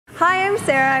Hi, I'm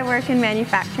Sarah. I work in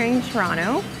manufacturing in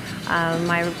Toronto.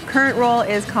 My current role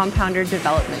is compounder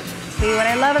development. See, what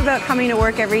I love about coming to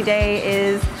work every day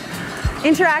is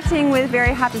interacting with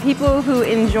very happy people who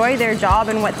enjoy their job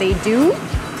and what they do,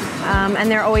 and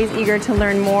they're always eager to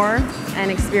learn more and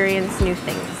experience new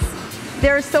things.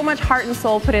 There is so much heart and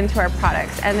soul put into our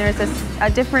products, and there's a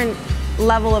different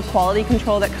level of quality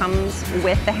control that comes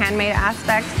with the handmade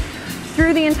aspect.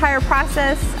 Through the entire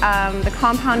process, the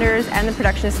compounders and the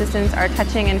production assistants are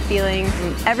touching and feeling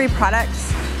every product.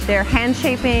 They're hand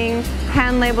shaping,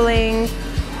 hand labeling,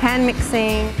 hand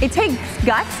mixing. It takes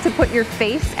guts to put your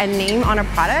face and name on a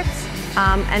product,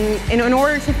 and in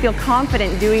order to feel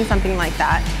confident doing something like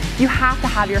that, you have to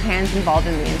have your hands involved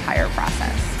in the entire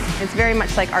process. It's very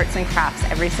much like arts and crafts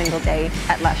every single day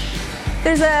at LUSH.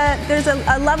 There's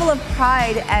a level of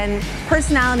pride and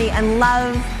personality and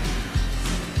love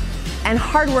and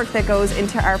hard work that goes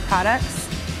into our products,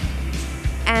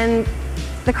 and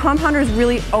the compounders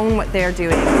really own what they're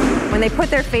doing. When they put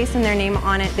their face and their name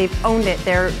on it, they've owned it.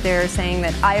 They're saying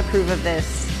that I approve of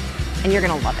this and you're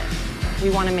gonna love it. We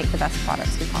want to make the best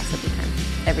products we possibly can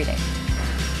every day.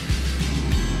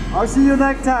 I'll see you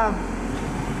next time.